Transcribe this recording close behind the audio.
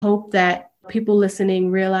hope that people listening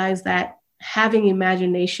realize that having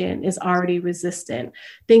imagination is already resistant.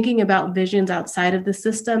 Thinking about visions outside of the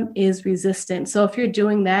system is resistant. So if you're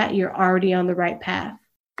doing that, you're already on the right path.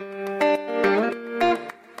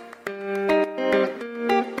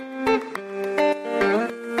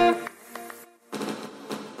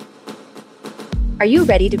 Are you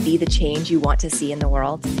ready to be the change you want to see in the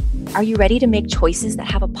world? Are you ready to make choices that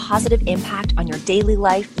have a positive impact on your daily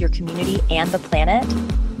life, your community, and the planet?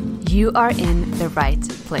 You are in the right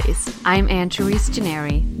place. I'm Anne-Therese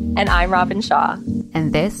Gennari. And I'm Robin Shaw.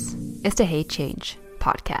 And this is the Hey Change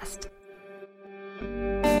podcast.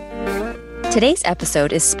 Today's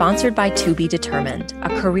episode is sponsored by To Be Determined,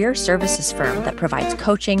 a career services firm that provides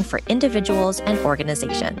coaching for individuals and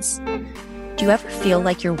organizations. Do you ever feel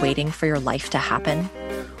like you're waiting for your life to happen?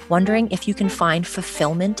 Wondering if you can find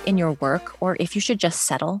fulfillment in your work or if you should just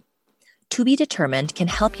settle? To Be Determined can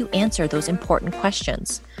help you answer those important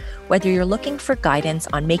questions. Whether you're looking for guidance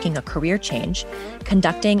on making a career change,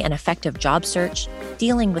 conducting an effective job search,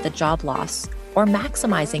 dealing with a job loss, or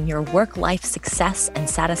maximizing your work-life success and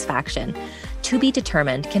satisfaction, To Be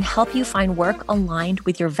Determined can help you find work aligned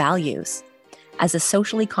with your values. As a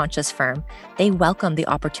socially conscious firm, they welcome the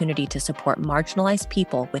opportunity to support marginalized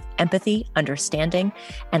people with empathy, understanding,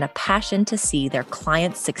 and a passion to see their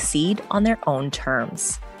clients succeed on their own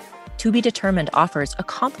terms. To Be Determined offers a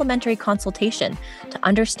complimentary consultation to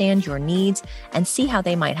understand your needs and see how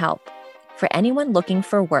they might help. For anyone looking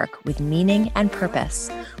for work with meaning and purpose,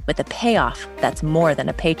 with a payoff that's more than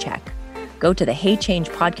a paycheck, go to the Hey Change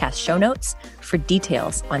podcast show notes for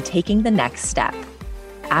details on taking the next step.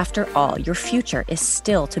 After all, your future is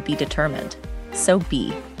still to be determined. So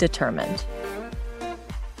be determined.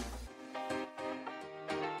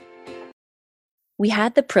 We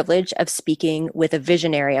had the privilege of speaking with a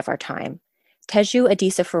visionary of our time. Teju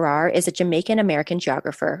Adisa-Farrar is a Jamaican-American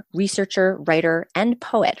geographer, researcher, writer, and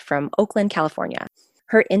poet from Oakland, California.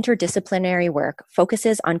 Her interdisciplinary work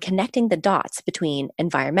focuses on connecting the dots between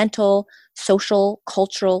environmental, social,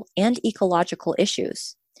 cultural, and ecological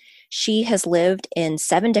issues. She has lived in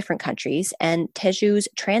 7 different countries, and Teju's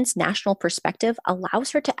transnational perspective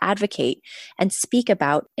allows her to advocate and speak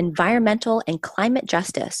about environmental and climate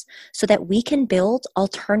justice so that we can build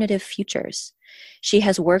alternative futures. She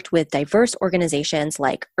has worked with diverse organizations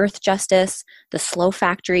like Earth Justice, the Slow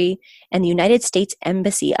Factory, and the United States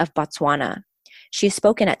Embassy of Botswana. She has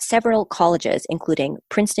spoken at several colleges, including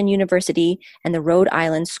Princeton University and the Rhode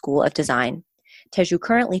Island School of Design. Teju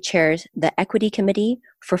currently chairs the Equity Committee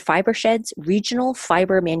for FiberShed's Regional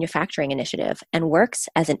Fiber Manufacturing Initiative and works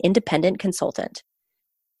as an independent consultant.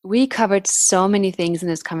 We covered so many things in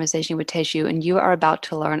this conversation with Teju, and you are about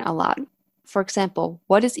to learn a lot. For example,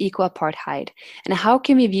 what is eco-apartheid, and how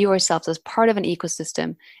can we view ourselves as part of an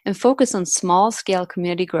ecosystem and focus on small-scale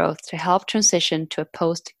community growth to help transition to a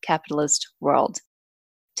post-capitalist world?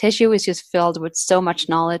 Teju is just filled with so much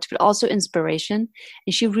knowledge, but also inspiration,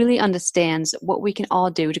 and she really understands what we can all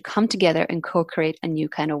do to come together and co-create a new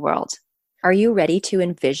kind of world. Are you ready to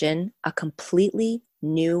envision a completely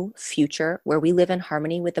new future where we live in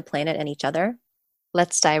harmony with the planet and each other?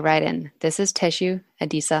 Let's dive right in. This is Teju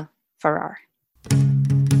Adisa-Farrar.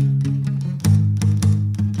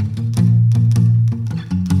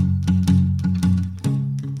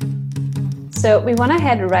 So we want to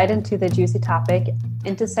head right into the juicy topic.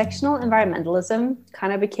 Intersectional environmentalism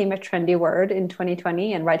kind of became a trendy word in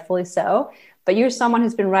 2020, and rightfully so. But you're someone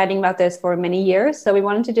who's been writing about this for many years. So we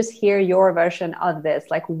wanted to just hear your version of this.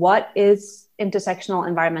 Like, what is intersectional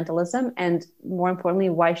environmentalism? And more importantly,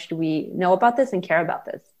 why should we know about this and care about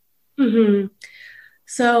this? Mm-hmm.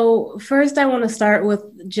 So first, I want to start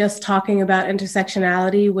with just talking about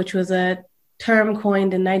intersectionality, which was a term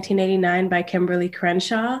coined in 1989 by Kimberly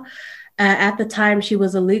Crenshaw. At the time, she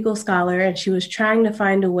was a legal scholar, and she was trying to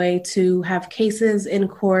find a way to have cases in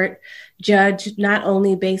court judged not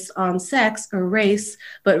only based on sex or race,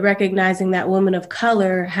 but recognizing that women of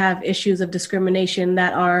color have issues of discrimination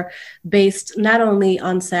that are based not only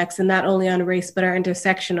on sex and not only on race, but are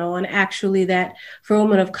intersectional. And actually that for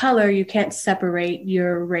women of color, you can't separate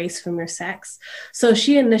your race from your sex. So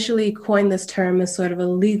she initially coined this term as sort of a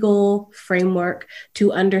legal framework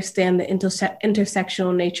to understand the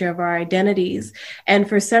intersectional nature of our identities. And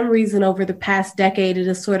for some reason, over the past decade, it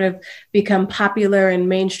has sort of become popular in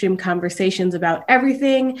mainstream conversations about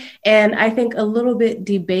everything. And I think a little bit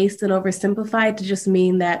debased and oversimplified to just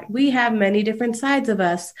mean that we have many different sides of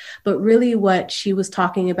us. But really what she was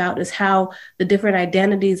talking about is how the different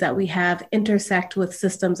identities that we have intersect with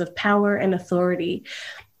systems of power and authority.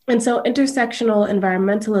 And so intersectional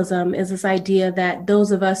environmentalism is this idea that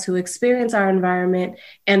those of us who experience our environment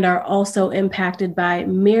and are also impacted by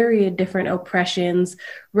myriad different oppressions,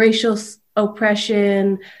 racial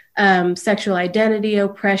oppression, sexual identity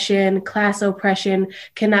oppression, class oppression,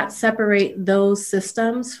 cannot separate those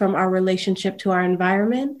systems from our relationship to our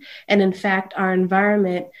environment. And in fact, our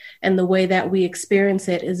environment and the way that we experience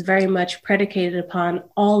it is very much predicated upon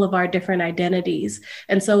all of our different identities.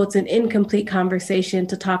 And so it's an incomplete conversation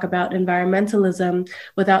to talk about environmentalism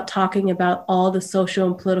without talking about all the social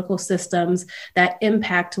and political systems that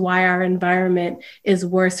impact why our environment is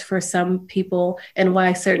worse for some people and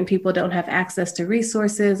why certain people don't have access to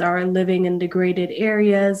resources, are living in degraded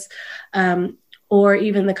areas, or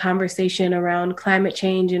even the conversation around climate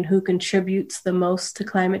change and who contributes the most to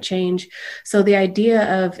climate change. So the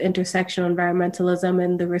idea of intersectional environmentalism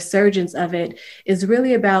and the resurgence of it is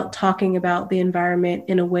really about talking about the environment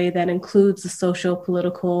in a way that includes the social,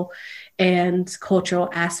 political, and cultural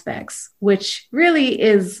aspects, which really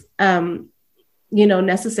is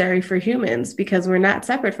necessary for humans because we're not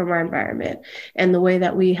separate from our environment. And the way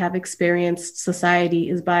that we have experienced society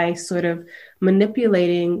is by sort of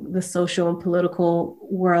manipulating the social and political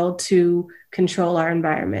world to control our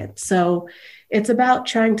environment. So it's about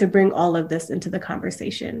trying to bring all of this into the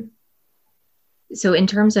conversation. So in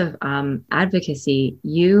terms of advocacy,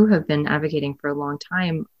 you have been advocating for a long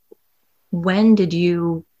time. When did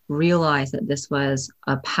you realize that this was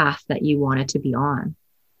a path that you wanted to be on?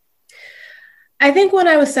 I think when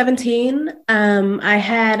I was 17, I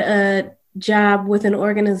had a job with an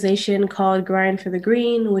organization called Grind for the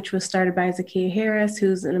Green, which was started by Zakiya Harris,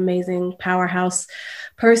 who's an amazing powerhouse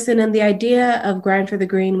person. And the idea of Grind for the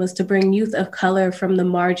Green was to bring youth of color from the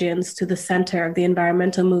margins to the center of the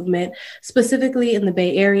environmental movement, specifically in the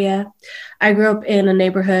Bay Area. I grew up in a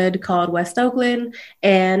neighborhood called West Oakland,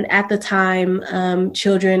 and at the time,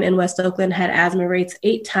 children in West Oakland had asthma rates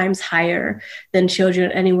 8 times higher than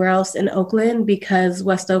children anywhere else in Oakland because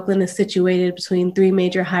West Oakland is situated between 3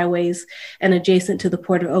 major highways and adjacent to the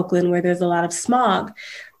Port of Oakland, where there's a lot of smog.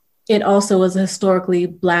 It also was a historically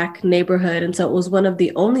Black neighborhood. And so it was one of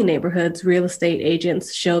the only neighborhoods real estate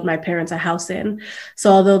agents showed my parents a house in.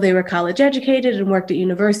 So although they were college educated and worked at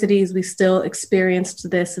universities, we still experienced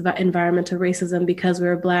this environmental racism because we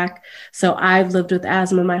were Black. So I've lived with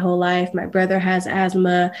asthma my whole life. My brother has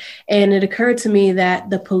asthma. And it occurred to me that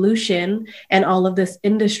the pollution and all of this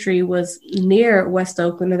industry was near West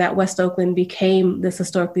Oakland, or that West Oakland became this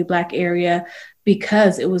historically Black area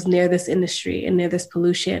because it was near this industry and near this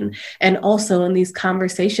pollution. And also in these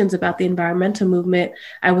conversations about the environmental movement,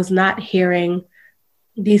 I was not hearing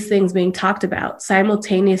these things being talked about.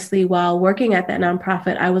 Simultaneously, while working at that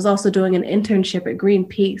nonprofit, I was also doing an internship at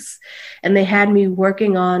Greenpeace, and they had me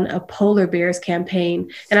working on a polar bears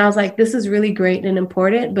campaign. And I was like, this is really great and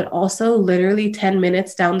important, but also literally 10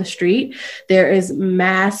 minutes down the street, there is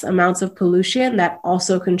mass amounts of pollution that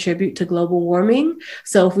also contribute to global warming.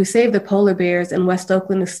 So if we save the polar bears and West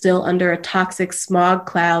Oakland is still under a toxic smog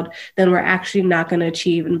cloud, then we're actually not going to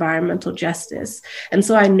achieve environmental justice. And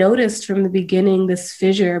so I noticed from the beginning this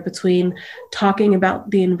fissure between talking about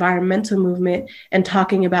the environmental movement and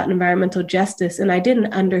talking about environmental justice. And I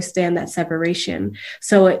didn't understand that separation.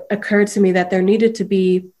 So it occurred to me that there needed to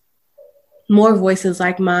be more voices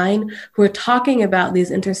like mine who are talking about these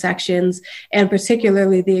intersections, and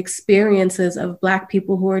particularly the experiences of Black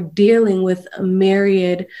people who are dealing with a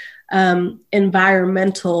myriad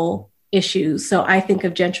environmental issues. So I think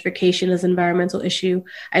of gentrification as an environmental issue.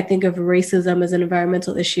 I think of racism as an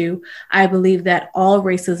environmental issue. I believe that all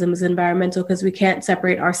racism is environmental because we can't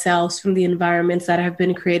separate ourselves from the environments that have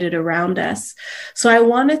been created around us. So I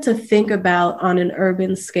wanted to think about, on an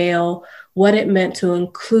urban scale, what it meant to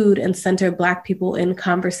include and center Black people in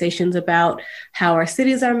conversations about how our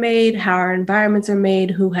cities are made, how our environments are made,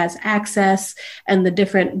 who has access, and the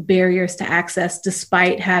different barriers to access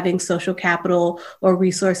despite having social capital or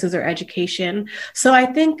resources or education. So I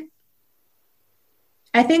think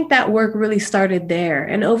that work really started there.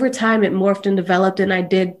 And over time, it morphed and developed, and I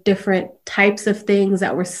did different types of things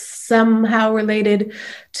that were somehow related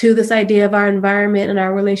to this idea of our environment and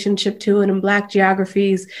our relationship to it in Black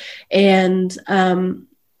geographies. And in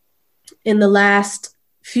the last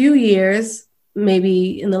few years,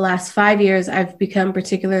 maybe in the last 5 years, I've become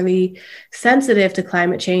particularly sensitive to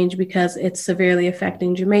climate change because it's severely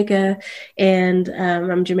affecting Jamaica. And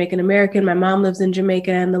I'm Jamaican American. My mom lives in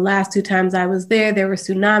Jamaica. And the last 2 times I was there, there were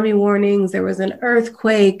tsunami warnings, there was an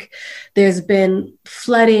earthquake, there's been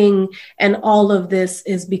flooding. And all of this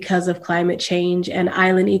is because of climate change. And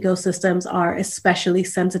island ecosystems are especially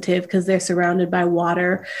sensitive because they're surrounded by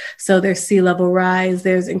water. So there's sea level rise,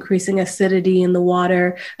 there's increasing acidity in the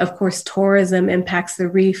water. Of course, tourism impacts the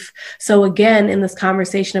reef. So again, in this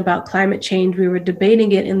conversation about climate change, we were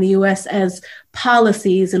debating it in the US as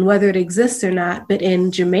policies and whether it exists or not. But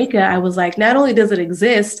in Jamaica, I was like, not only does it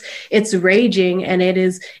exist, it's raging and it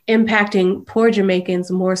is impacting poor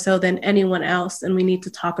Jamaicans more so than anyone else. And we need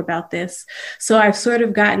to talk about this. So I've sort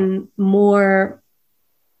of gotten more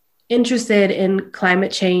interested in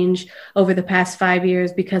climate change over the past 5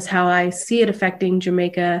 years because how I see it affecting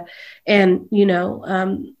Jamaica and,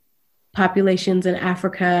 populations in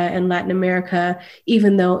Africa and Latin America,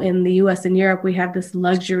 even though in the US and Europe, we have this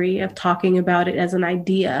luxury of talking about it as an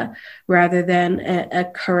idea rather than a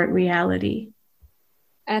current reality.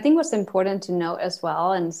 And I think what's important to note as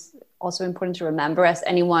well, and also important to remember as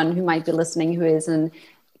anyone who might be listening who is a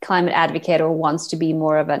climate advocate or wants to be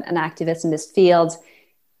more of an activist in this field,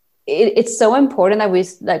 it's so important that we,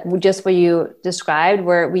 like just what you described,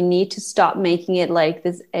 where we need to stop making it like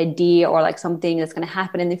this idea or like something that's going to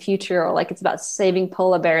happen in the future, or like it's about saving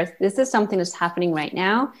polar bears. This is something that's happening right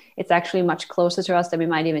now. It's actually much closer to us than we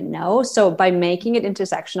might even know. So by making it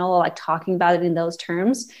intersectional or like talking about it in those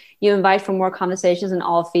terms, you invite for more conversations in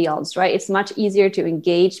all fields, right? It's much easier to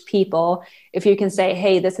engage people if you can say,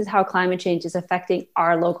 hey, this is how climate change is affecting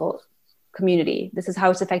our local community. This is how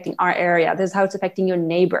it's affecting our area. This is how it's affecting your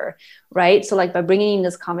neighbor, right? So like by bringing in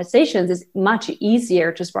these conversations, it's much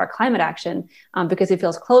easier to spark climate action because it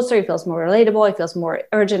feels closer, it feels more relatable, it feels more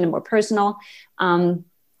urgent and more personal.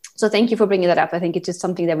 So thank you for bringing that up. I think it's just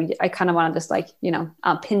something that I kind of want to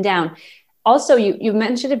just pin down. Also, you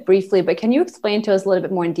mentioned it briefly, but can you explain to us a little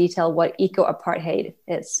bit more in detail what eco-apartheid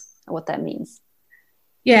is and what that means?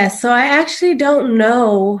 Yeah, so I actually don't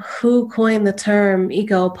know who coined the term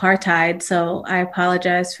eco-apartheid, so I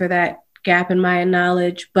apologize for that gap in my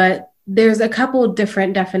knowledge, but there's a couple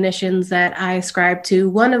different definitions that I ascribe to,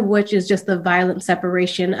 one of which is just the violent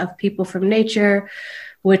separation of people from nature,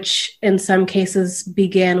 which in some cases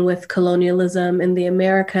began with colonialism in the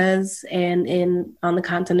Americas and on the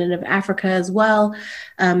continent of Africa as well,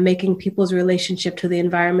 making people's relationship to the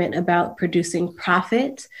environment about producing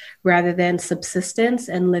profit rather than subsistence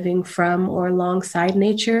and living from or alongside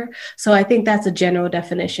nature. So I think that's a general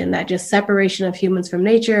definition, that just separation of humans from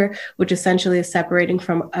nature, which essentially is separating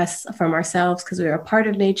from us, from ourselves, because we are a part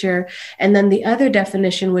of nature. And then the other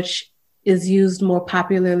definition, which is used more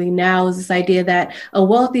popularly now, is this idea that a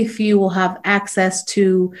wealthy few will have access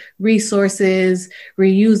to resources,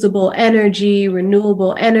 reusable energy,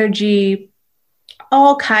 renewable energy,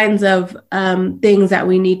 all kinds of things that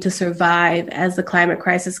we need to survive as the climate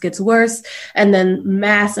crisis gets worse. And then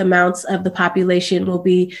mass amounts of the population will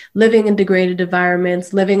be living in degraded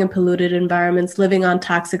environments, living in polluted environments, living on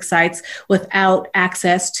toxic sites without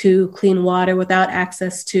access to clean water, without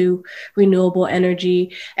access to renewable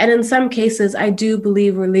energy. And in some cases, I do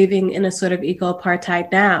believe we're living in a sort of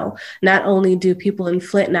eco-apartheid now. Not only do people in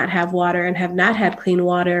Flint not have water and have not had clean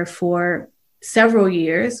water for several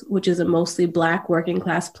years, which is a mostly Black working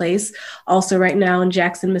class place. Also right now in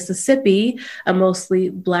Jackson, Mississippi, a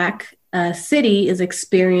mostly Black city is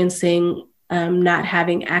experiencing not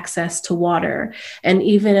having access to water. And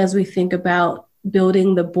even as we think about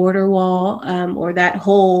building the border wall or that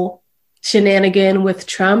whole shenanigan with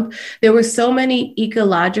Trump, there were so many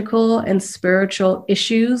ecological and spiritual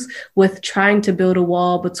issues with trying to build a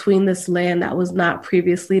wall between this land that was not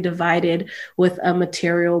previously divided with a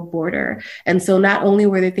material border. And so not only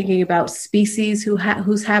were they thinking about species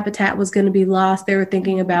whose habitat was going to be lost, they were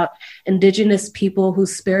thinking about indigenous people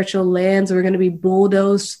whose spiritual lands were going to be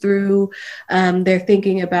bulldozed through. They're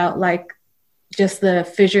thinking about like just the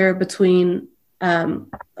fissure between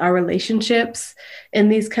our relationships in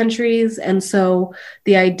these countries. And so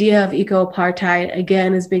the idea of eco-apartheid,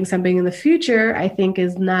 again, as being something in the future, I think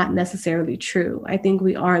is not necessarily true. I think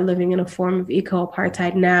we are living in a form of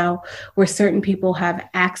eco-apartheid now where certain people have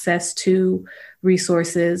access to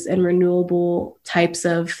resources and renewable types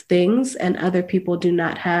of things, and other people do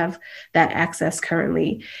not have that access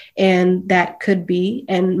currently. And that could be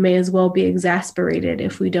and may as well be exacerbated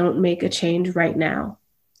if we don't make a change right now.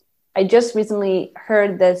 I just recently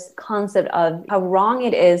heard this concept of how wrong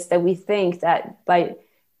it is that we think that by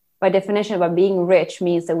definition, by being rich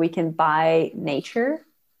means that we can buy nature.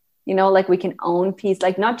 like we can own piece,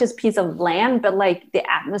 like not just piece of land, but like the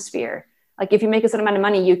atmosphere. Like if you make a certain amount of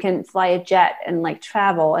money, you can fly a jet and like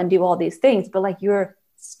travel and do all these things, but like you're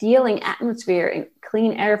stealing atmosphere and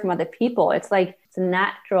clean air from other people. It's like, it's a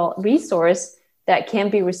natural resource that can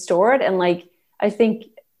be restored. And like, I think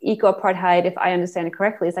eco-apartheid, if I understand it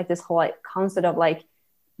correctly, is like this whole like concept of like,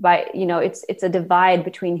 it's a divide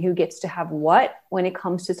between who gets to have what when it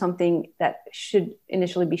comes to something that should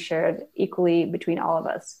initially be shared equally between all of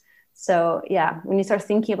us. So yeah, when you start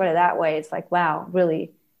thinking about it that way, it's like, wow,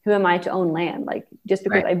 really, who am I to own land? Like, just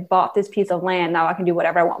because I bought this piece of land, now I can do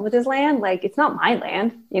whatever I want with this land. Like, it's not my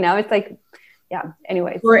land, it's like, yeah,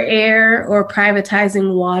 anyways. Or air, or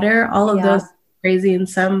privatizing water, all of those crazy. In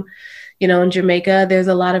some, in Jamaica, there's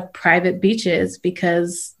a lot of private beaches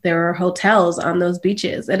because there are hotels on those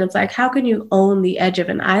beaches. And it's like, how can you own the edge of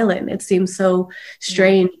an island? It seems so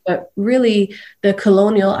strange, but really the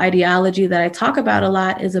colonial ideology that I talk about a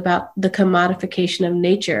lot is about the commodification of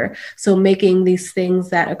nature. So making these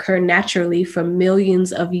things that occur naturally from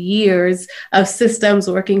millions of years of systems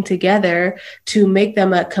working together to make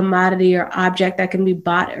them a commodity or object that can be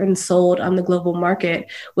bought and sold on the global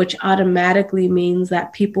market, which automatically means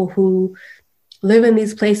that people who live in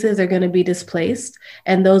these places are going to be displaced.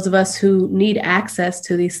 And those of us who need access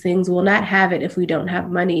to these things will not have it if we don't have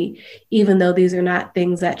money, even though these are not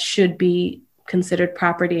things that should be considered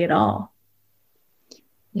property at all.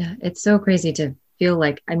 Yeah, it's so crazy to feel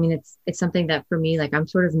like, it's something that for me, like I'm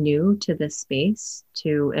sort of new to this space,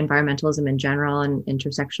 to environmentalism in general and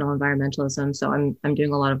intersectional environmentalism. So I'm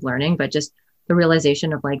doing a lot of learning, but just the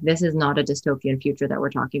realization of like, this is not a dystopian future that we're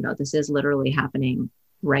talking about. This is literally happening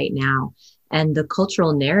right now. And the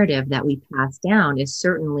cultural narrative that we pass down is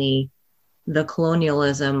certainly the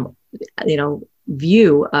colonialism,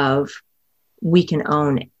 view of we can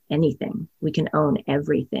own anything, we can own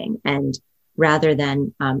everything. And rather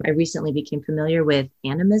than, I recently became familiar with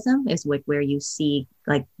animism, is like where you see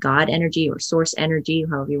like God energy or source energy,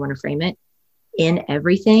 however you want to frame it, in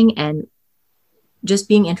everything. And just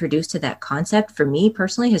being introduced to that concept for me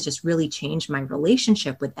personally has just really changed my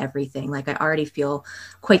relationship with everything. Like I already feel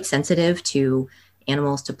quite sensitive to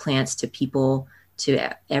animals, to plants, to people,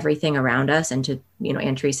 to everything around us. And to,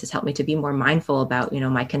 Anne-Therese has helped me to be more mindful about,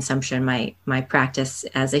 my consumption, my practice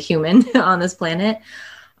as a human on this planet.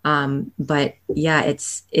 But yeah,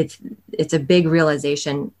 it's a big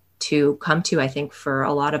realization to come to, I think, for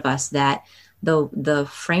a lot of us, that the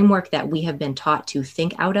framework that we have been taught to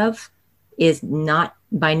think out of is not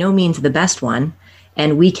by no means the best one.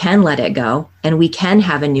 And we can let it go, and we can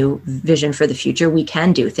have a new vision for the future. We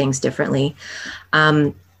can do things differently.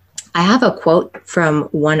 I have a quote from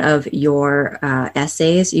one of your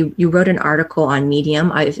essays. You wrote an article on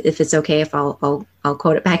Medium. If it's okay, if I'll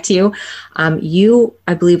quote it back to you. You,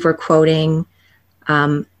 I believe, were quoting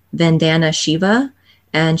Vandana Shiva,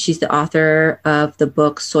 and she's the author of the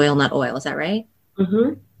book Soil, Not Oil. Is that right?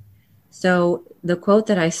 Mm-hmm. So the quote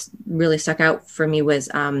that really stuck out for me was,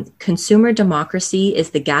 consumer democracy is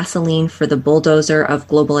the gasoline for the bulldozer of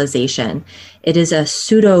globalization. It is a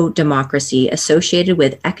pseudo-democracy associated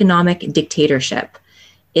with economic dictatorship.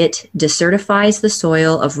 It desertifies the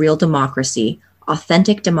soil of real democracy.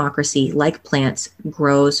 Authentic democracy, like plants,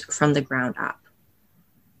 grows from the ground up.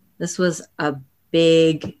 This was a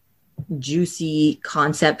big, juicy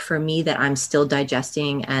concept for me that I'm still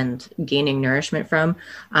digesting and gaining nourishment from.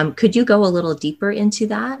 Could you go a little deeper into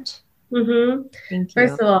that? Mm-hmm. Thank you.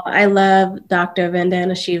 First of all, I love Dr.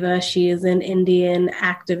 Vandana Shiva. She is an Indian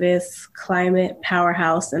activist, climate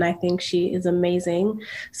powerhouse, and I think she is amazing.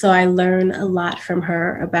 So I learn a lot from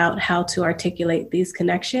her about how to articulate these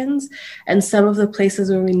connections and some of the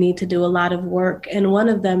places where we need to do a lot of work. And one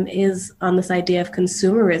of them is on this idea of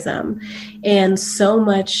consumerism. And so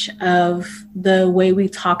much of the way we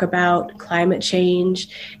talk about climate change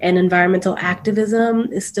and environmental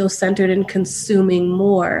activism is still centered in consuming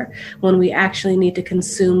more, when we actually need to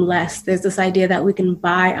consume less. There's this idea that we can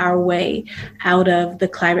buy our way out of the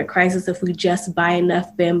climate crisis if we just buy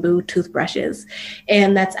enough bamboo toothbrushes.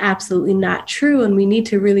 And that's absolutely not true. And we need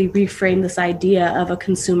to really reframe this idea of a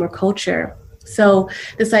consumer culture. So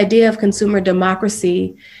this idea of consumer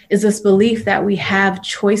democracy is this belief that we have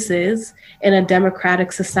choices in a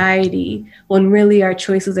democratic society when really our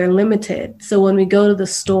choices are limited. So when we go to the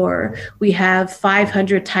store, we have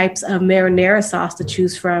 500 types of marinara sauce to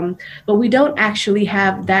choose from, but we don't actually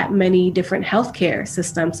have that many different healthcare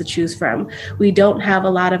systems to choose from. We don't have a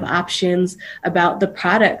lot of options about the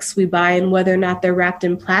products we buy and whether or not they're wrapped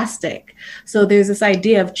in plastic. So there's this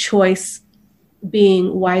idea of choice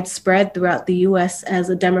being widespread throughout the US as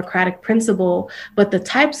a democratic principle, but the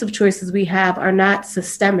types of choices we have are not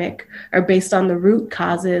systemic or based on the root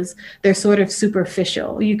causes. They're sort of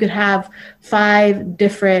superficial. You could have 5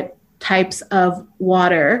 different types of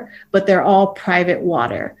water, but they're all private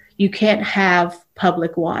water. You can't have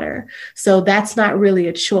public water. So that's not really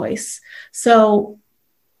a choice. So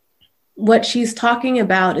what she's talking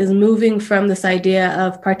about is moving from this idea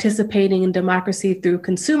of participating in democracy through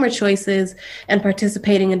consumer choices and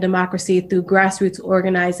participating in democracy through grassroots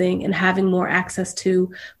organizing and having more access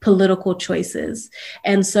to political choices.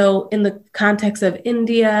 And so in the context of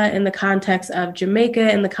India, in the context of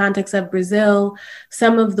Jamaica, in the context of Brazil,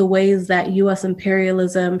 some of the ways that US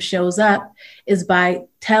imperialism shows up is by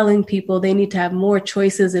telling people they need to have more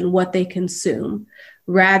choices in what they consume,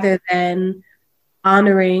 rather than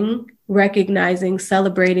honoring, recognizing,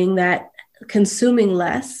 celebrating that consuming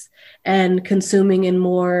less and consuming in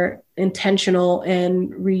more intentional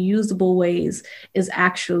and reusable ways is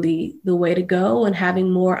actually the way to go, and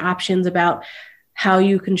having more options about how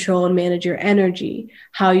you control and manage your energy,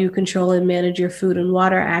 how you control and manage your food and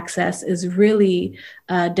water access is really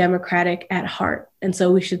democratic at heart. And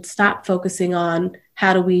so we should stop focusing on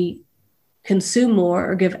how do we consume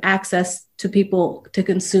more or give access to people to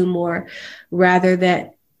consume more, rather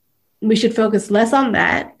that we should focus less on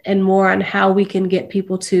that and more on how we can get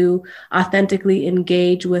people to authentically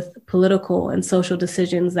engage with political and social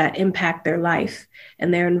decisions that impact their life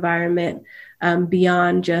and their environment,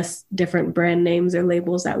 beyond just different brand names or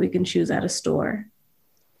labels that we can choose at a store.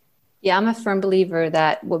 Yeah, I'm a firm believer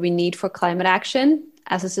that what we need for climate action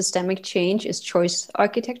as a systemic change is choice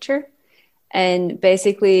architecture. And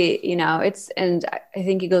basically, and I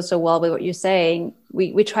think it goes so well with what you're saying.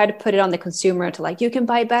 We try to put it on the consumer to like, you can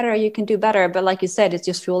buy better, you can do better. But like you said, it's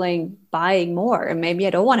just fueling buying more. And maybe I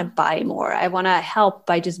don't want to buy more. I want to help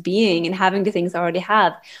by just being and having the things I already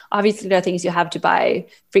have. Obviously, there are things you have to buy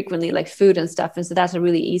frequently, like food and stuff. And so that's a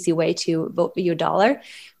really easy way to vote with your dollar.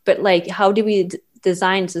 But like, how do we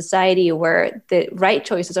design society where the right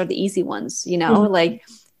choices are the easy ones, Mm-hmm. like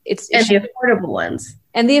and the affordable ones.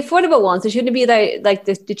 And the affordable ones. It shouldn't be like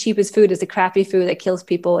the cheapest food is the crappy food that kills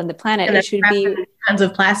people and the planet. And it should be tons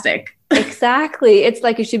of plastic. Exactly. It's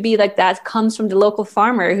like, it should be like that comes from the local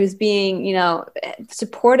farmer who's being,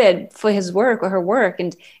 supported for his work or her work.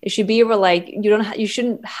 And it should be where like, you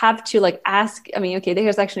shouldn't have to like ask. I mean, okay,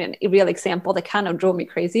 there's actually a real example that kind of drove me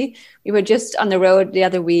crazy. We were just on the road the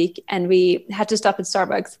other week and we had to stop at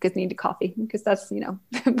Starbucks because we needed coffee, because that's,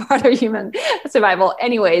 part of human survival.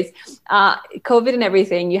 Anyways, COVID and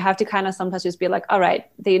everything, you have to kind of sometimes just be like, all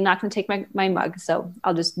right, they're not going to take my mug. So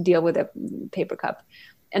I'll just deal with a paper cup.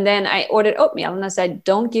 And then I ordered oatmeal and I said,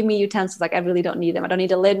 don't give me utensils. Like, I really don't need them. I don't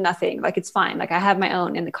need a lid, nothing. Like, it's fine. Like, I have my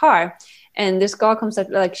own in the car. And this girl comes up,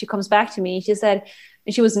 like, she comes back to me. She said,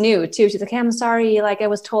 and she was new too. She's like, hey, I'm sorry. Like, I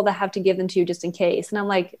was told I have to give them to you just in case. And I'm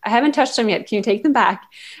like, I haven't touched them yet. Can you take them back?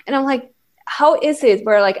 And I'm like, how is it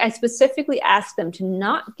where like I specifically asked them to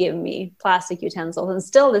not give me plastic utensils and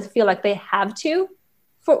still they feel like they have to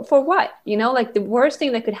for what? Like, the worst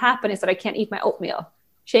thing that could happen is that I can't eat my oatmeal.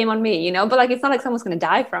 Shame on me, but like, it's not like someone's going to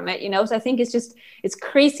die from it, So I think it's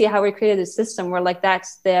crazy how we created a system where like,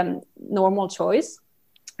 that's the normal choice.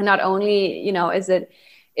 And not only, is it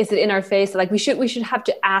in our face, like we should have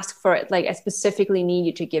to ask for it. Like, I specifically need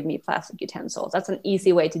you to give me plastic utensils. That's an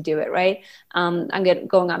easy way to do it. Right. I'm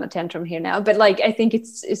going on a tantrum here now, but like, I think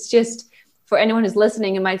it's just for anyone who's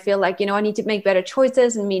listening, it might feel like, I need to make better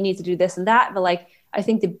choices and me need to do this and that. But like, I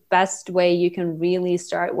think the best way you can really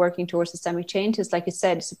start working towards systemic change is, like you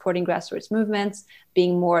said, supporting grassroots movements,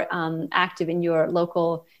 being more active in your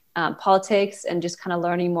local politics, and just kind of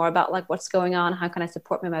learning more about like what's going on, how can I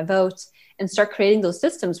support my vote, and start creating those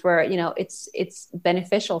systems where, it's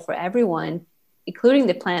beneficial for everyone, including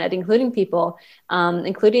the planet, including people,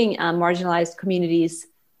 including marginalized communities,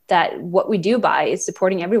 that what we do buy is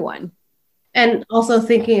supporting everyone. And also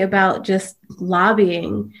thinking about just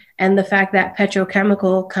lobbying and the fact that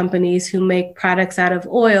petrochemical companies who make products out of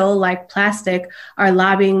oil, like plastic, are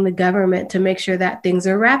lobbying the government to make sure that things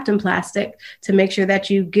are wrapped in plastic, to make sure that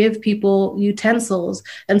you give people utensils.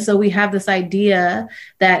 And so we have this idea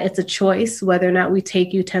that it's a choice whether or not we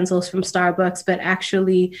take utensils from Starbucks, but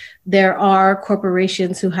actually there are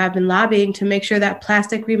corporations who have been lobbying to make sure that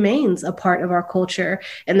plastic remains a part of our culture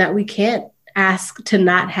and that we can't ask to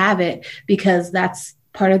not have it because that's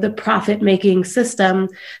part of the profit-making system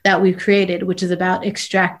that we've created, which is about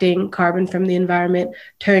extracting carbon from the environment,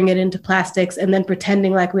 turning it into plastics, and then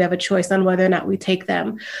pretending like we have a choice on whether or not we take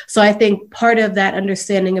them. So I think part of that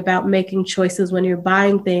understanding about making choices when you're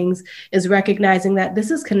buying things is recognizing that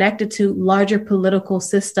this is connected to larger political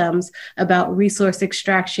systems about resource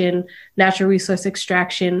extraction, natural resource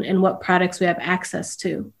extraction, and what products we have access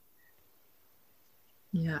to.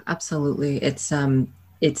 Yeah, absolutely. It's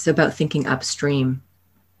about thinking upstream,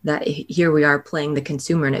 that here we are playing the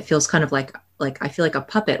consumer, and it feels kind of like I feel like a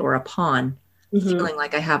puppet or a pawn, feeling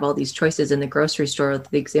like I have all these choices in the grocery store.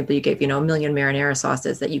 The example you gave, a million marinara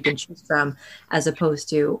sauces that you can choose from, as opposed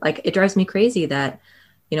to, like, it drives me crazy that,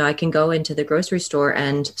 I can go into the grocery store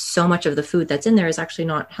and so much of the food that's in there is actually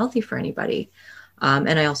not healthy for anybody.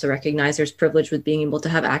 And I also recognize there's privilege with being able to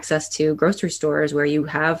have access to grocery stores where you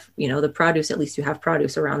have, the produce, at least you have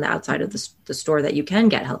produce around the outside of the store that you can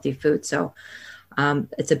get healthy food. So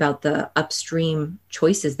it's about the upstream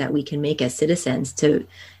choices that we can make as citizens to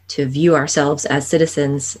view ourselves as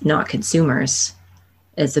citizens, not consumers,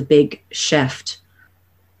 is a big shift.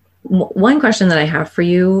 One question that I have for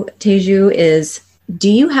you, Teju, is, do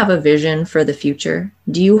you have a vision for the future?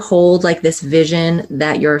 Do you hold like this vision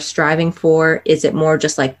that you're striving for? Is it more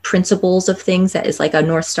just like principles of things that is like a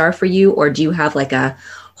North Star for you? Or do you have like a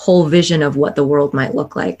whole vision of what the world might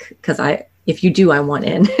look like? Because if you do, I want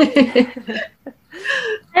in.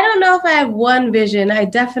 I don't know if I have one vision. I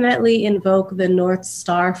definitely invoke the North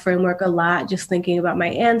Star framework a lot, just thinking about my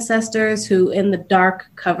ancestors who in the dark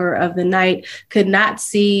cover of the night could not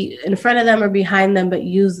see in front of them or behind them, but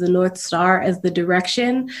use the North Star as the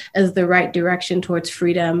direction, as the right direction towards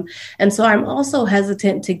freedom. And so I'm also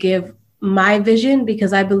hesitant to give my vision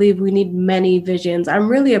because I believe we need many visions. I'm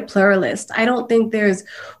really a pluralist. I don't think there's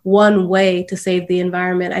one way to save the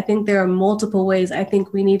environment. I think there are multiple ways. I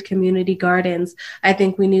think we need community gardens. I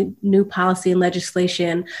think we need new policy and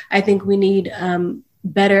legislation. I think we need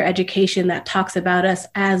better education that talks about us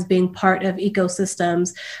as being part of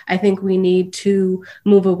ecosystems. I think we need to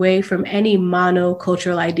move away from any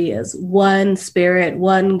monocultural ideas, one spirit,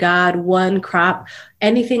 one God, one crop.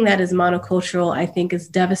 Anything that is monocultural, I think, is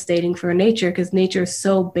devastating for nature because nature is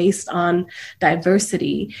so based on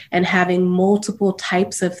diversity and having multiple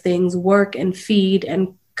types of things work and feed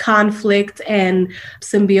and conflict and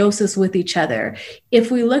symbiosis with each other. If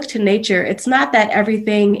we look to nature, it's not that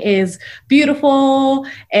everything is beautiful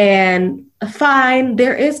and fine.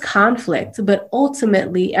 There is conflict, but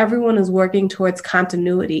ultimately everyone is working towards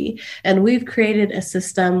continuity. And we've created a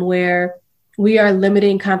system where we are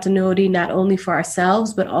limiting continuity not only for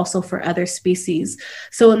ourselves, but also for other species.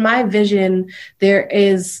 So in my vision, there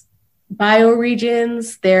is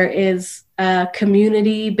bioregions, there is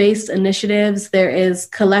community-based initiatives, there is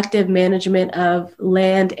collective management of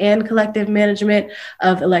land and collective management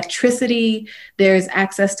of electricity. There's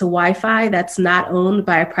access to Wi-Fi that's not owned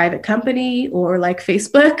by a private company or like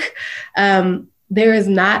Facebook. There is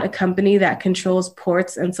not a company that controls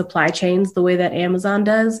ports and supply chains the way that Amazon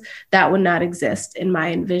does. That would not exist in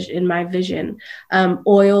my vision.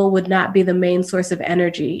 Oil would not be the main source of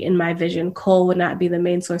energy in my vision. Coal would not be the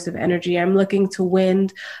main source of energy. I'm looking to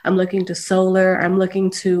wind. I'm looking to solar. I'm looking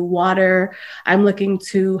to water. I'm looking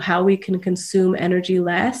to how we can consume energy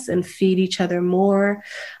less and feed each other more.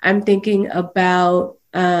 I'm thinking about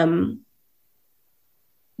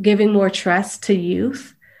giving more trust to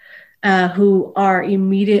youth. Who are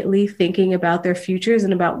immediately thinking about their futures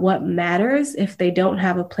and about what matters. If they don't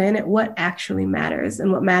have a planet, what actually matters?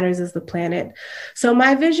 And what matters is the planet. So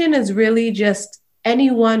my vision is really just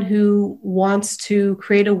anyone who wants to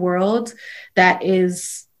create a world that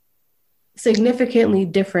is significantly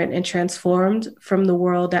different and transformed from the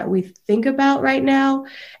world that we think about right now,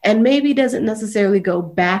 and maybe doesn't necessarily go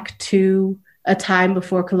back to a time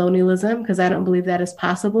before colonialism, because I don't believe that is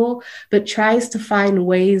possible, but tries to find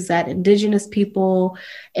ways that Indigenous people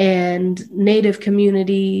and Native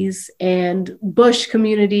communities and Bush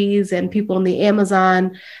communities and people in the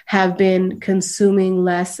Amazon have been consuming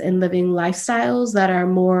less and living lifestyles that are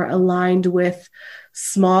more aligned with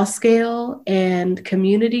small scale and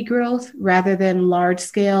community growth rather than large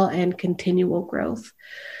scale and continual growth.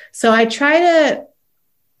 So I try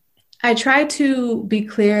to be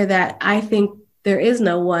clear that I think there is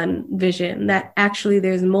no one vision, that actually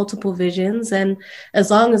there's multiple visions. And as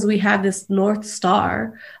long as we have this North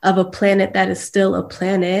Star of a planet that is still a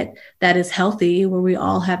planet that is healthy, where we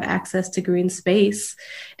all have access to green space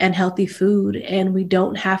and healthy food, and we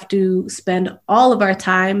don't have to spend all of our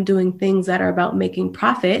time doing things that are about making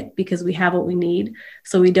profit because we have what we need,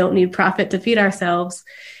 so we don't need profit to feed ourselves.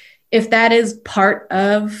 If that is part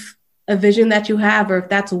of a vision that you have, or if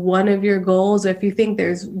that's one of your goals, or if you think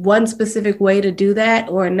there's one specific way to do that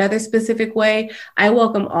or another specific way, I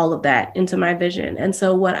welcome all of that into my vision. And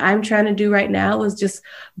so what I'm trying to do right now is just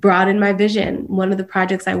broaden my vision. One of the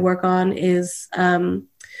projects I work on is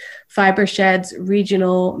Fiber Shed's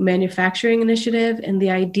regional manufacturing initiative. And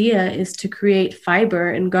the idea is to create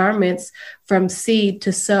fiber and garments from seed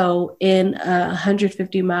to sew in a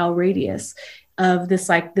 150-mile radius of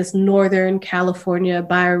this Northern California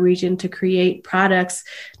bioregion to create products,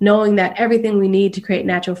 knowing that everything we need to create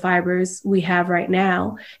natural fibers we have right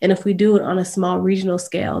now. And if we do it on a small regional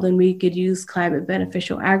scale, then we could use climate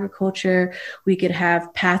beneficial agriculture. We could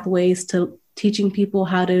have pathways to teaching people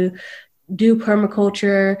how to do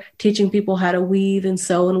permaculture, teaching people how to weave and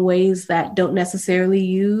sew in ways that don't necessarily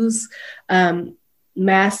use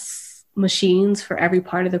mass machines for every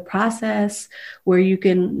part of the process, where you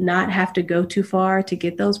can not have to go too far to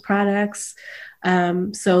get those products.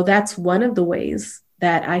 So that's one of the ways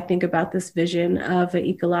that I think about this vision of an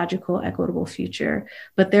ecological, equitable future.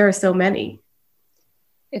 But there are so many.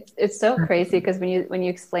 It's so crazy because when you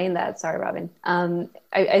explain that, sorry, Robin,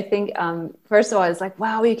 I think first of all, it's like,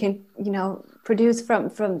 wow, you can, produce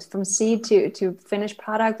from seed to finished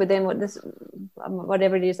product within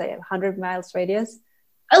whatever it is, like 100 miles radius.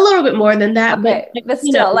 A little bit more than that, okay, but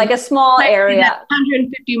still like a small area.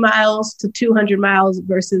 150 miles to 200 miles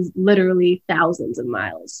versus literally thousands of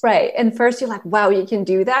miles. Right. And first you're like, wow, you can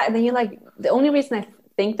do that. And then you're like, the only reason I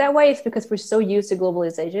think that way is because we're so used to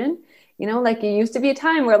globalization. Like it used to be a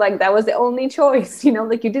time where like that was the only choice,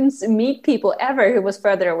 like you didn't meet people ever who was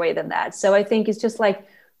further away than that. So I think it's just like,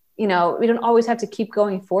 we don't always have to keep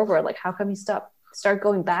going forward. Like how can we start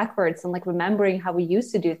going backwards and like remembering how we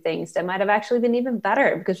used to do things that might have actually been even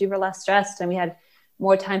better because we were less stressed and we had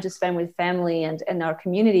more time to spend with family and our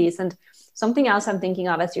communities. And something else I'm thinking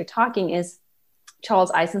of as you're talking is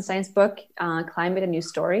Charles Eisenstein's book, Climate: A New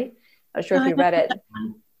Story. I'm not sure if you read it.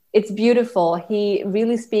 It's beautiful. He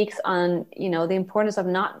really speaks on, the importance of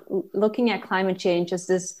not looking at climate change as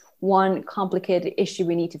this one complicated issue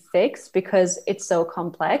we need to fix because it's so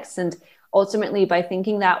complex. And ultimately, by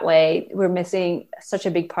thinking that way, we're missing such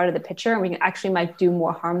a big part of the picture, and we actually might do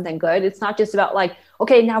more harm than good. It's not just about like,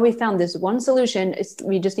 okay, now we found this one solution.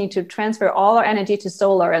 We just need to transfer all our energy to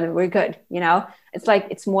solar and we're good. It's like,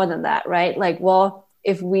 it's more than that, right? Like, well,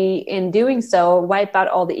 if we, in doing so, wipe out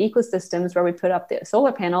all the ecosystems where we put up the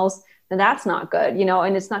solar panels, then that's not good,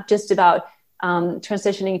 and it's not just about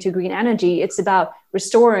transitioning to green energy. It's about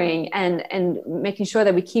restoring and making sure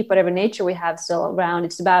that we keep whatever nature we have still around.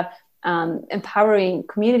 It's about empowering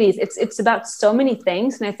communities. It's about so many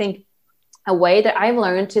things. And I think a way that I've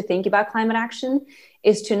learned to think about climate action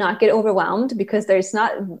is to not get overwhelmed, because it's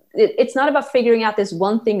not about figuring out this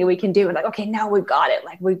one thing that we can do and like, okay, now we've got it,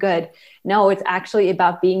 like we're good. No, it's actually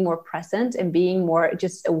about being more present and being more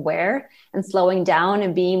just aware and slowing down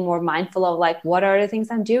and being more mindful of like, what are the things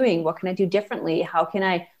I'm doing? What can I do differently? How can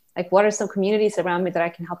I, like, what are some communities around me that I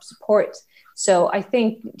can help support? So I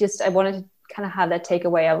think I wanted to kind of have that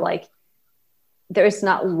takeaway of like, there is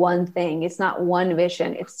not one thing. It's not one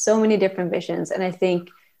vision. It's so many different visions. And I think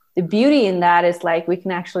the beauty in that is like, we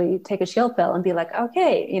can actually take a chill pill and be like,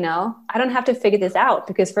 okay, I don't have to figure this out,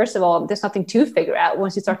 because first of all, there's nothing to figure out.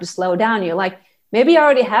 Once you start to slow down, you're like, maybe I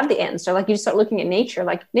already have the answer. Like you start looking at nature,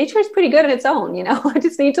 like nature is pretty good on its own, I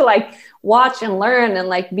just need to like watch and learn and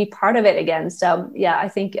like be part of it again. So yeah, I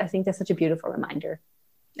think that's such a beautiful reminder.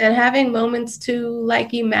 And having moments to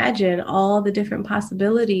like imagine all the different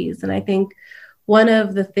possibilities. And I think one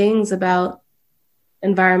of the things about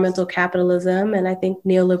environmental capitalism, and I think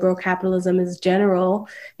neoliberal capitalism in general,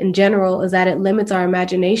 is that it limits our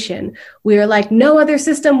imagination. We are like, no other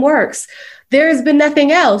system works. There has been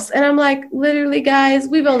nothing else. And I'm like, literally, guys,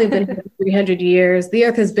 we've only been here for 300 years. The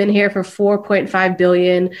earth has been here for 4.5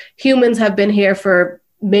 billion. Humans have been here for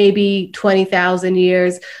maybe 20,000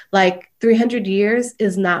 years. Like 300 years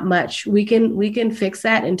is not much. We can fix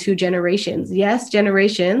that in 2 generations. Yes,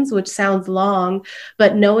 generations, which sounds long,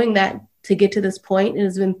 but knowing that to get to this point, it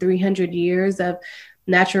has been 300 years of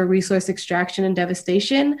natural resource extraction and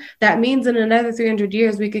devastation. That means in another 300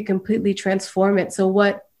 years, we could completely transform it. So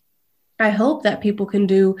what I hope that people can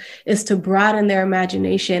do is to broaden their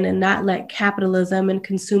imagination and not let capitalism and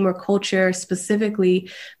consumer culture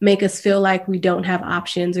specifically make us feel like we don't have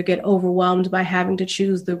options or get overwhelmed by having to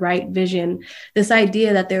choose the right vision. This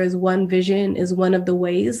idea that there is one vision is one of the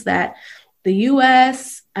ways that the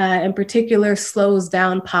US in particular slows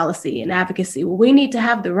down policy and advocacy. Well, we need to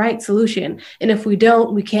have the right solution. And if we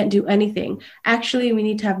don't, we can't do anything. Actually, we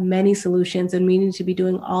need to have many solutions and we need to be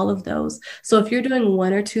doing all of those. So if you're doing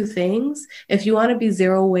one or two things, if you want to be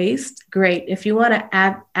zero waste, great. If you want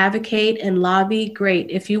to advocate and lobby, great.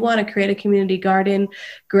 If you want to create a community garden,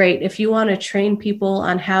 great. If you want to train people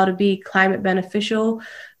on how to be climate beneficial,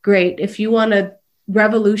 great. If you want a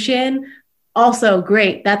revolution, also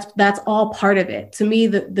great. That's all part of it. To me,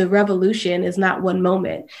 the revolution is not one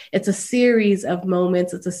moment. It's a series of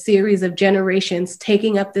moments. It's a series of generations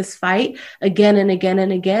taking up this fight again and again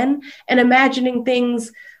and again, and imagining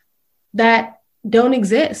things that don't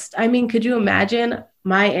exist. I mean, could you imagine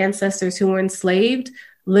my ancestors who were enslaved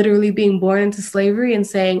literally being born into slavery and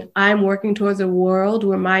saying, I'm working towards a world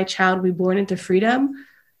where my child will be born into freedom?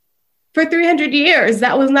 For 300 years,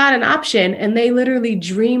 that was not an option. And they literally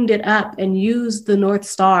dreamed it up and used the North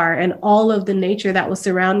Star and all of the nature that was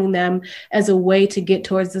surrounding them as a way to get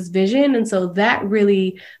towards this vision. And so that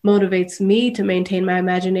really motivates me to maintain my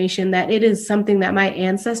imagination, that it is something that my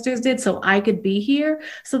ancestors did so I could be here.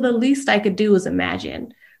 So the least I could do is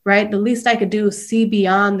imagine, right? The least I could do is see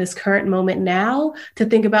beyond this current moment now to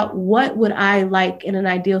think about what would I like in an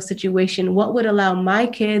ideal situation? What would allow my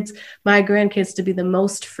kids, my grandkids to be the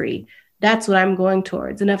most free? That's what I'm going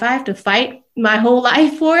towards. And if I have to fight my whole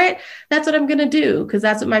life for it, that's what I'm going to do, because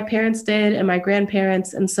that's what my parents did and my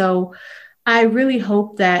grandparents. And so I really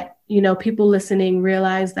hope that, people listening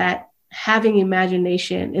realize that having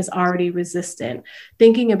imagination is already resistant.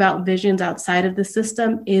 Thinking about visions outside of the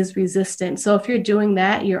system is resistant. So if you're doing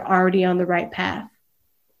that, you're already on the right path.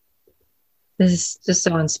 This is just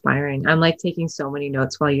so inspiring. I'm like taking so many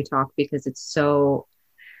notes while you talk, because it's so,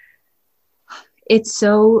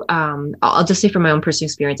 I'll just say from my own personal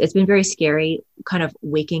experience, it's been very scary kind of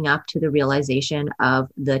waking up to the realization of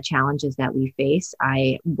the challenges that we face.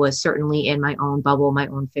 I was certainly in my own bubble, my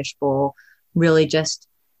own fishbowl, really just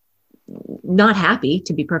not happy,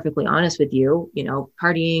 to be perfectly honest with you,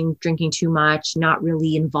 partying, drinking too much, not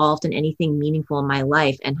really involved in anything meaningful in my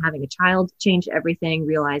life, and having a child changed everything,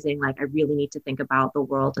 realizing like I really need to think about the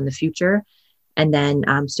world and the future. And then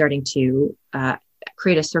starting to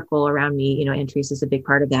create a circle around me, and Trace is a big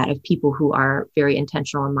part of that, of people who are very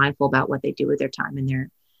intentional and mindful about what they do with their time and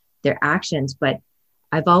their actions. But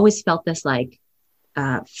I've always felt this like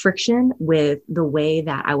friction with the way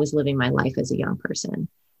that I was living my life as a young person.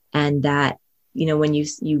 And that, when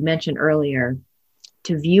you mentioned earlier,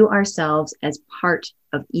 to view ourselves as part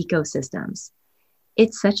of ecosystems,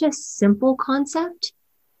 it's such a simple concept,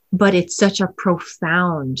 but it's such a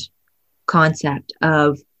profound concept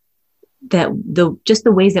of that just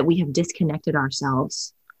the ways that we have disconnected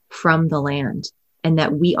ourselves from the land, and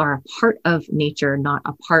that we are a part of nature, not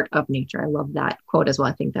a part of nature. I love that quote as well.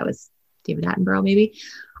 I think that was David Attenborough, maybe.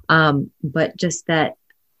 But just that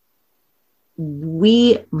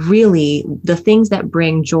we really, the things that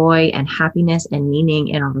bring joy and happiness and meaning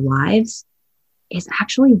in our lives is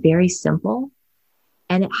actually very simple.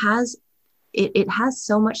 And it has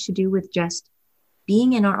so much to do with just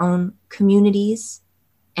being in our own communities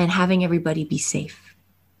and having everybody be safe,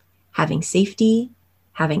 having safety,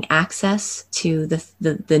 having access to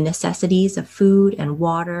the necessities of food and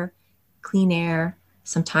water, clean air,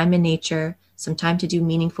 some time in nature, some time to do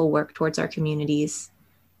meaningful work towards our communities.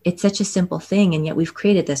 It's such a simple thing. And yet we've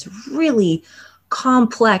created this really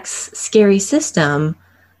complex, scary system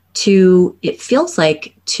it feels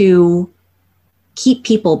like, to keep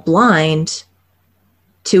people blind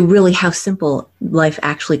to really how simple life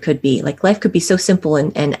actually could be. Like life could be so simple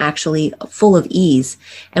and actually full of ease.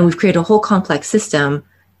 And we've created a whole complex system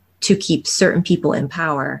to keep certain people in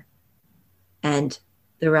power and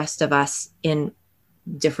the rest of us in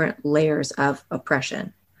different layers of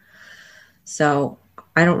oppression. So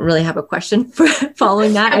I don't really have a question for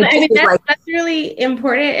following that. That's really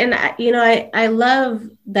important. And, I love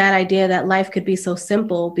that idea that life could be so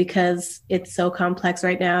simple, because it's so complex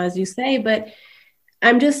right now, as you say. But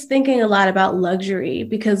I'm just thinking a lot about luxury,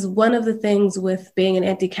 because one of the things with being an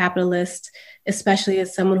anti-capitalist, especially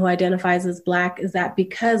as someone who identifies as Black, is that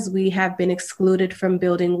because we have been excluded from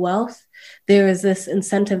building wealth, there is this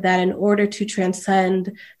incentive that in order to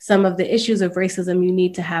transcend some of the issues of racism, you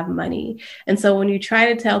need to have money. And so when you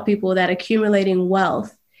try to tell people that accumulating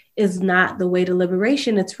wealth is not the way to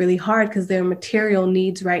liberation, it's really hard, because there are material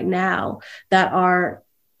needs right now that are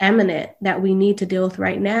eminent that we need to deal with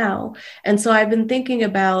right now. And so I've been thinking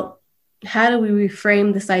about how do we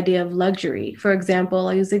reframe this idea of luxury? For example,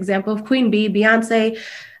 I use the example of Queen Bee, Beyonce.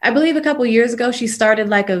 I believe a couple of years ago, she started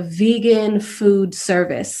like a vegan food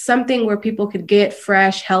service, something where people could get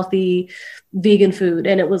fresh, healthy vegan food.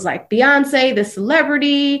 And it was like Beyonce, this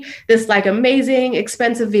celebrity, this like amazing,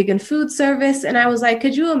 expensive vegan food service. And I was like,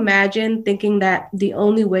 could you imagine thinking that the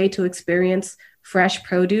only way to experience fresh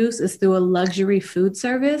produce is through a luxury food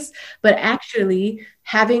service? But actually,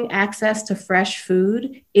 having access to fresh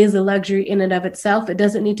food is a luxury in and of itself. It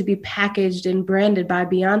doesn't need to be packaged and branded by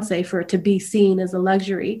Beyonce for it to be seen as a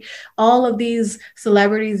luxury. All of these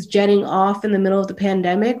celebrities jetting off in the middle of the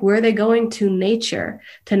pandemic, where are they going? To nature,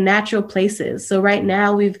 to natural places. So right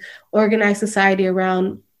now we've organized society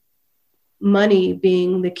around money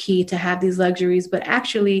being the key to have these luxuries, but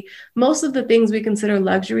actually most of the things we consider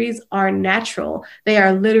luxuries are natural. They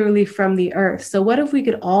are literally from the earth. So what if we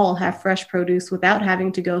could all have fresh produce without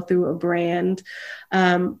having to go through a brand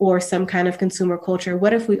or some kind of consumer culture?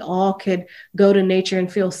 What if we all could go to nature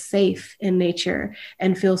and feel safe in nature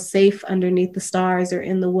and feel safe underneath the stars or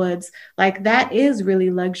in the woods? Like, that is really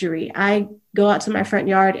luxury. I go out to my front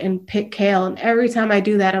yard and pick kale. And every time I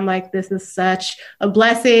do that, I'm like, this is such a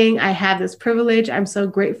blessing. I have this privilege. I'm so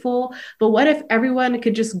grateful. But what if everyone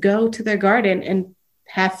could just go to their garden and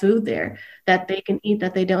have food there that they can eat,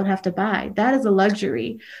 that they don't have to buy? That is a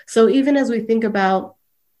luxury. So even as we think about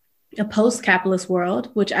a post-capitalist world,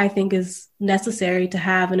 which I think is necessary to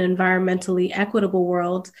have an environmentally equitable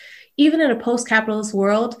world, even in a post-capitalist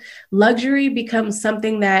world, luxury becomes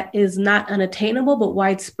something that is not unattainable, but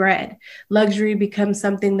widespread. Luxury becomes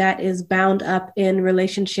something that is bound up in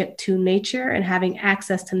relationship to nature and having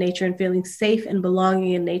access to nature and feeling safe and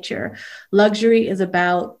belonging in nature. Luxury is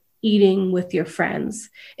about eating with your friends.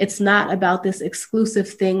 It's not about this exclusive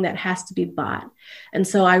thing that has to be bought. And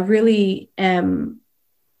so I really am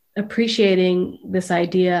appreciating this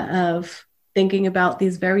idea of thinking about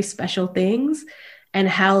these very special things and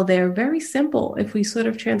how they're very simple if we sort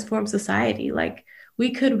of transform society. Like,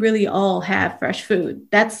 we could really all have fresh food.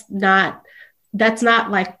 That's not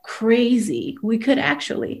like crazy. We could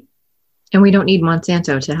actually. And we don't need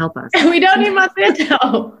Monsanto to help us. We don't need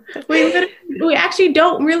Monsanto. We actually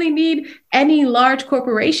don't really need any large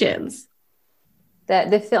corporations.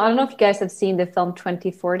 The film, I don't know if you guys have seen the film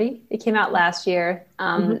 2040. It came out last year.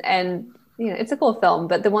 And it's a cool film.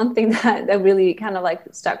 But the one thing that really kind of like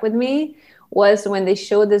stuck with me was when they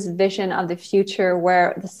showed this vision of the future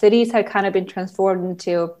where the cities had kind of been transformed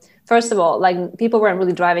into, first of all, like, people weren't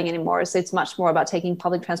really driving anymore. So it's much more about taking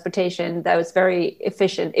public transportation that was very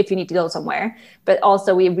efficient if you need to go somewhere. But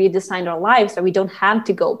also we redesigned our lives so we don't have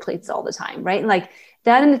to go places all the time, right? And like,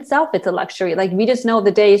 that in itself, it's a luxury. Like, we just know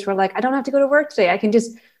the days where like, I don't have to go to work today. I can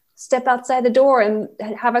just step outside the door and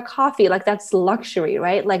have a coffee. Like, that's luxury,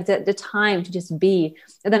 right? Like the time to just be.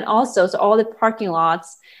 And then also, so all the parking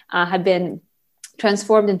lots had been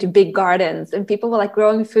transformed into big gardens, and people were like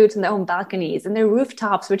growing foods on their own balconies, and their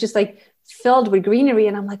rooftops were just like filled with greenery.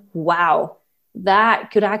 And I'm like, wow,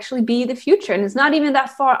 that could actually be the future. And it's not even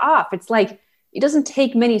that far off. It's like, it doesn't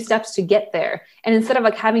take many steps to get there. And instead of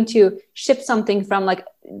like having to ship something from like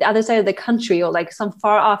the other side of the country or like some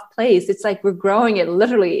far off place, it's like we're growing it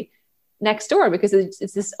literally next door because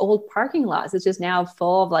it's this old parking lot. It's just now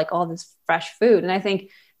full of like all this fresh food. And I think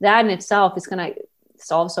that in itself is going to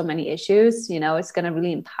solve so many issues. It's going to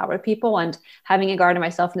really empower people. And having a garden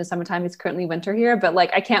myself in the summertime, it's currently winter here, but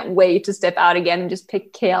like, I can't wait to step out again and just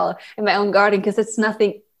pick kale in my own garden, because it's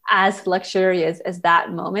nothing as luxurious as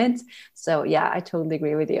that moment. So yeah, I totally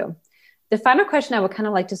agree with you. The final question I would kind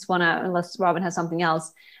of like just want to, unless Robin has something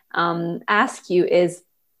else, ask you is,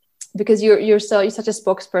 because you're such a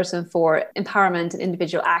spokesperson for empowerment and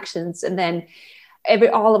individual actions. And then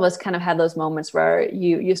all of us kind of had those moments where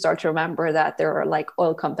you start to remember that there are like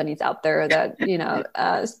oil companies out there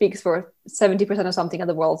that, speaks for 70% or something of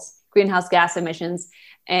the world's greenhouse gas emissions.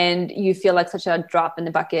 And you feel like such a drop in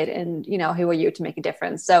the bucket, and, who are you to make a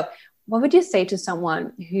difference? So what would you say to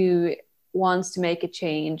someone who wants to make a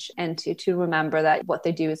change and to remember that what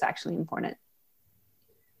they do is actually important?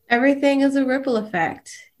 Everything is a ripple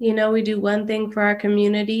effect. We do one thing for our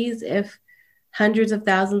communities. If hundreds of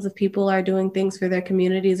thousands of people are doing things for their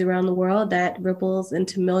communities around the world, that ripples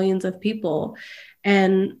into millions of people.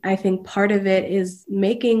 And I think part of it is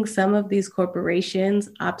making some of these corporations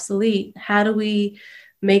obsolete. How do we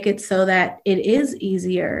make it so that it is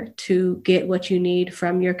easier to get what you need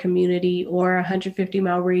from your community or a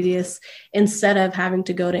 150-mile radius, instead of having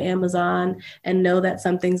to go to Amazon and know that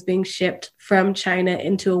something's being shipped from China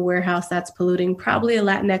into a warehouse that's polluting, probably a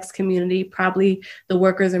Latinx community, probably the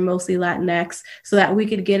workers are mostly Latinx, so that we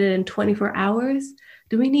could get it in 24 hours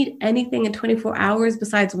Do we need anything in 24 hours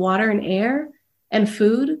besides water and air and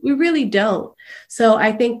food? We really don't. So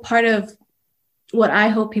I think part of what I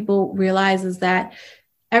hope people realize is that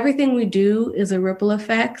everything we do is a ripple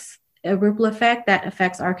effect that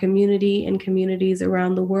affects our community and communities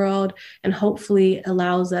around the world, and hopefully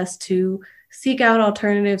allows us to seek out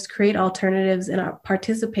alternatives, create alternatives, and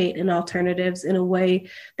participate in alternatives in a way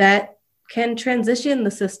that can transition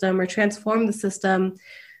the system or transform the system,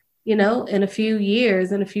 you know, in a few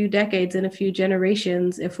years, in a few decades, in a few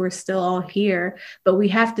generations, if we're still all here. But we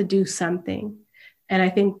have to do something. And I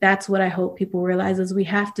think that's what I hope people realize, is we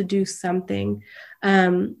have to do something.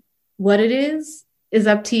 What it is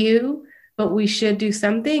up to you, but we should do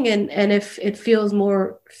something. And if it feels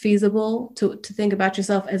more feasible to think about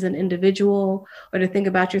yourself as an individual, or to think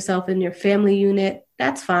about yourself in your family unit,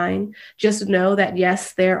 that's fine. Just know that,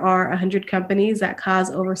 yes, there are 100 companies that cause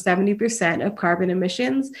over 70% of carbon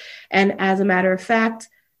emissions. And as a matter of fact,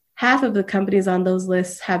 half of the companies on those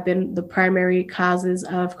lists have been the primary causes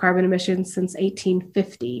of carbon emissions since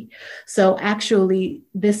 1850. So actually,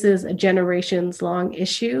 this is a generations long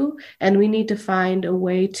issue, and we need to find a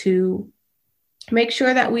way to make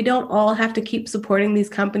sure that we don't all have to keep supporting these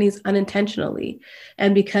companies unintentionally.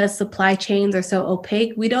 And because supply chains are so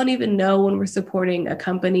opaque, we don't even know when we're supporting a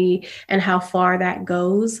company and how far that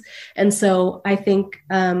goes. And so I think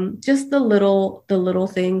just the little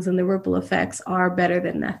things and the ripple effects are better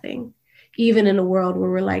than nothing. Even in a world where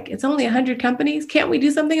we're like, it's only 100 companies, can't we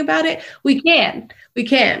do something about it? We can.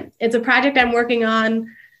 It's a project I'm working on,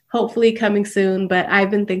 hopefully coming soon, but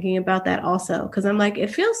I've been thinking about that also, because I'm like,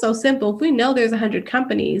 it feels so simple. If we know there's 100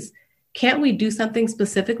 companies, can't we do something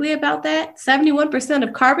specifically about that? 71%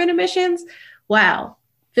 of carbon emissions? Wow.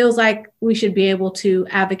 Feels like we should be able to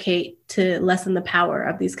advocate to lessen the power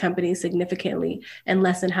of these companies significantly and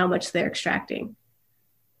lessen how much they're extracting.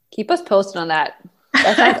 Keep us posted on that.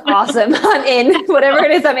 That sounds awesome. I'm in. Whatever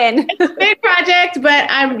it is, I'm in. It's a big project, but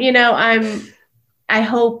I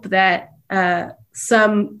hope that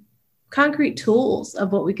some concrete tools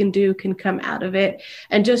of what we can do can come out of it,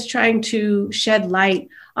 and just trying to shed light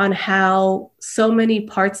on how so many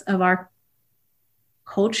parts of our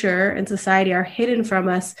culture and society are hidden from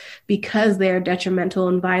us because they are detrimental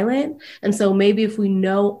and violent. And so maybe if we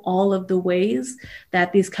know all of the ways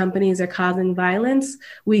that these companies are causing violence,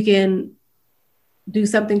 we can do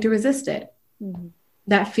something to resist it. Mm-hmm.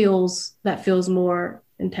 That feels more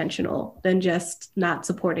intentional than just not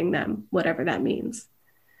supporting them, whatever that means.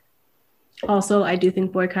 Also, I do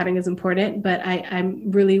think boycotting is important, but I'm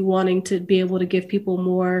really wanting to be able to give people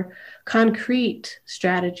more concrete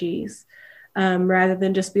strategies, rather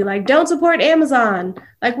than just be like, don't support Amazon.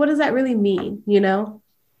 Like, what does that really mean, you know?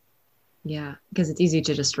 Yeah, because it's easy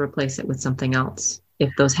to just replace it with something else if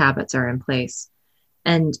those habits are in place.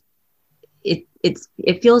 And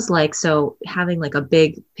it feels like, so having like a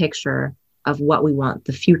big picture of what we want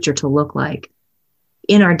the future to look like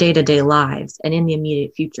in our day-to-day lives and in the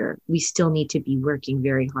immediate future, we still need to be working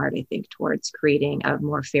very hard, I think, towards creating a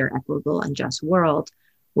more fair, equitable, and just world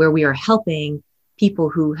where we are helping people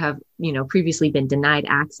who have, previously been denied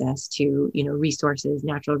access to, resources,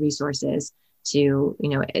 natural resources, to,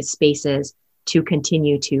 spaces, to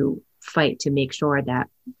continue to fight to make sure that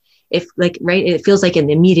it feels like in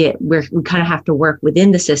the immediate, we kind of have to work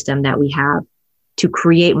within the system that we have to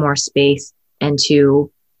create more space and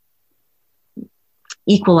to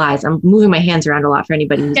equalize. I'm moving my hands around a lot for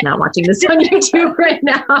anybody who's not watching this on YouTube right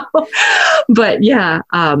now. But yeah,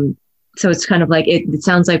 so it's kind of like, it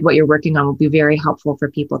sounds like what you're working on will be very helpful for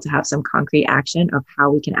people to have some concrete action of how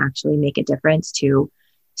we can actually make a difference to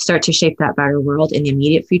start to shape that better world in the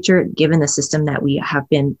immediate future, given the system that we have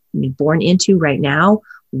been born into right now,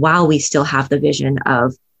 while we still have the vision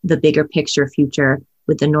of the bigger picture future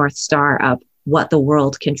with the North Star of what the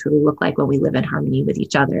world can truly look like when we live in harmony with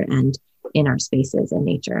each other and in our spaces and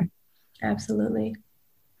nature. Absolutely.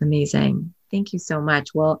 Amazing. Thank you so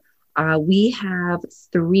much. Well, we have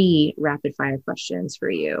 3 rapid fire questions for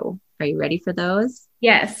you. Are you ready for those?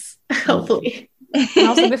 Yes, hopefully. And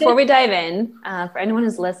also, before we dive in, for anyone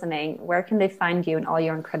who's listening, where can they find you and all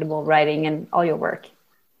your incredible writing and all your work?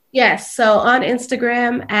 Yes. So on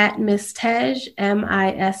Instagram at Miss Tej,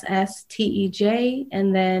 MISSTEJ,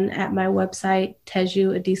 and then at my website,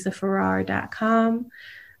 Teju, Adisa-Farrar.com.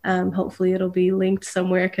 Hopefully it'll be linked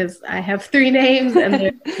somewhere because I have 3 names and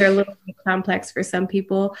they're a little bit complex for some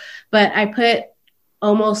people. But I put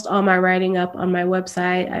almost all my writing up on my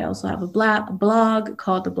website. I also have a blog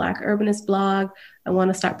called the Black Urbanist Blog. I want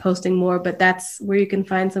to start posting more, but that's where you can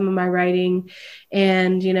find some of my writing.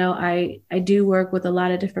 And, I do work with a lot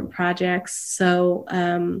of different projects. So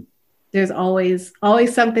there's always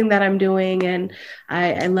something that I'm doing, and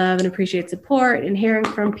I love and appreciate support and hearing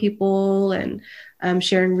from people, and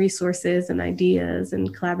sharing resources and ideas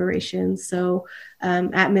and collaborations. So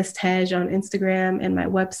at Miss Tej on Instagram, and my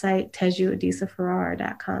website, Teju,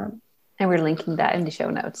 Adisa-Farrar.com. And we're linking that in the show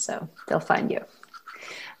notes, so they'll find you.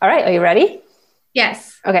 All right, are you ready?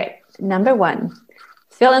 Yes. Okay, number 1,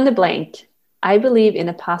 fill in the blank. I believe in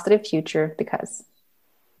a positive future because.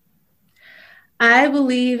 I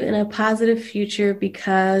believe in a positive future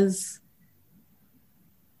because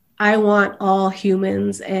I want all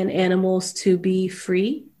humans and animals to be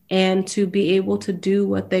free and to be able to do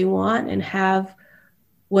what they want and have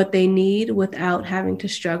what they need without having to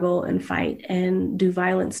struggle and fight and do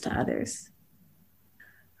violence to others.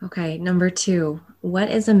 Okay, number 2, what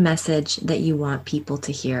is a message that you want people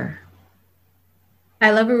to hear? I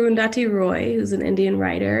love Arundhati Roy, who's an Indian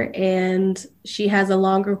writer, and she has a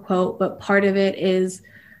longer quote, but part of it is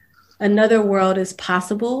another world is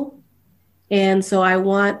possible. And so I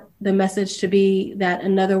want the message to be that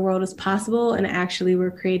another world is possible, and actually we're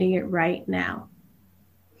creating it right now.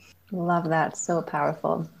 Love that. So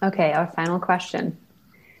powerful. Okay, our final question.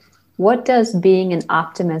 What does being an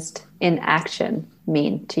optimist in action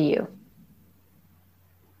mean to you?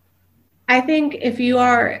 I think if you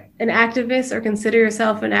are an activist or consider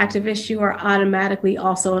yourself an activist, you are automatically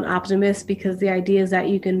also an optimist, because the idea is that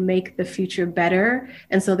you can make the future better.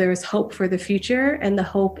 And so there is hope for the future, and the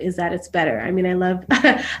hope is that it's better. I mean, I love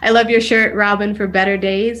I love your shirt, Robin, for better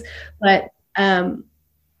days. But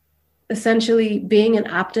essentially, being an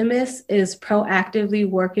optimist is proactively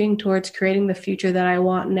working towards creating the future that I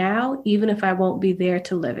want now, even if I won't be there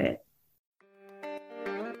to live it.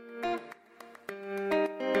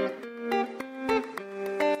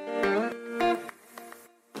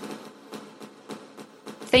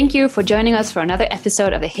 Thank you for joining us for another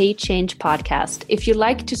episode of the Hey Change podcast. If you'd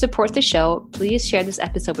like to support the show, please share this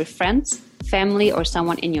episode with friends, family, or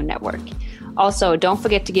someone in your network. Also, don't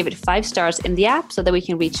forget to give it 5 stars in the app so that we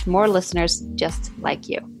can reach more listeners just like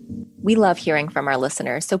you. We love hearing from our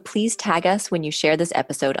listeners, so please tag us when you share this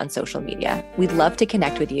episode on social media. We'd love to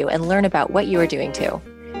connect with you and learn about what you are doing too.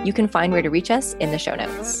 You can find where to reach us in the show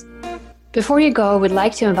notes. Before you go, we'd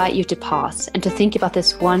like to invite you to pause and to think about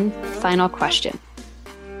this one final question.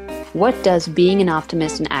 What does being an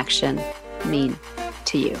optimist in action mean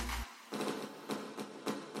to you?